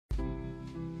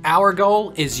Our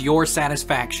goal is your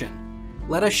satisfaction.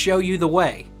 Let us show you the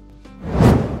way.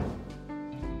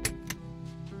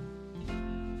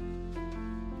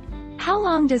 How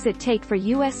long does it take for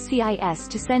USCIS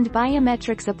to send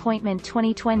Biometrics Appointment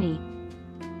 2020?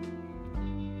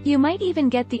 You might even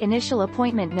get the initial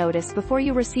appointment notice before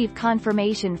you receive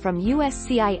confirmation from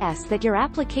USCIS that your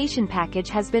application package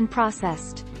has been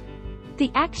processed.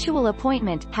 The actual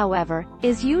appointment, however,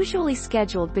 is usually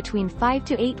scheduled between 5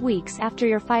 to 8 weeks after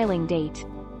your filing date.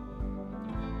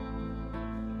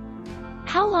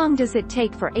 How long does it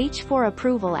take for H4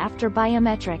 approval after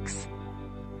biometrics?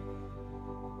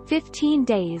 15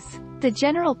 days. The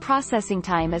general processing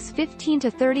time is 15 to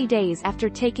 30 days after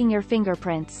taking your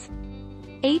fingerprints.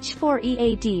 H4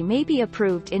 EAD may be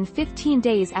approved in 15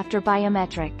 days after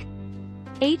biometric.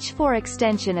 H4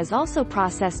 extension is also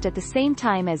processed at the same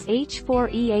time as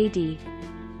H4 EAD.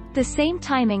 The same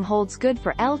timing holds good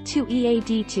for L2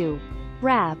 EAD2.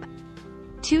 RAB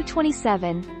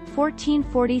 227,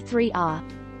 1443A.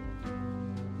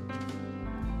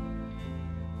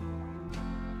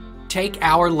 Take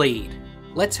our lead.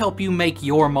 Let's help you make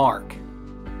your mark.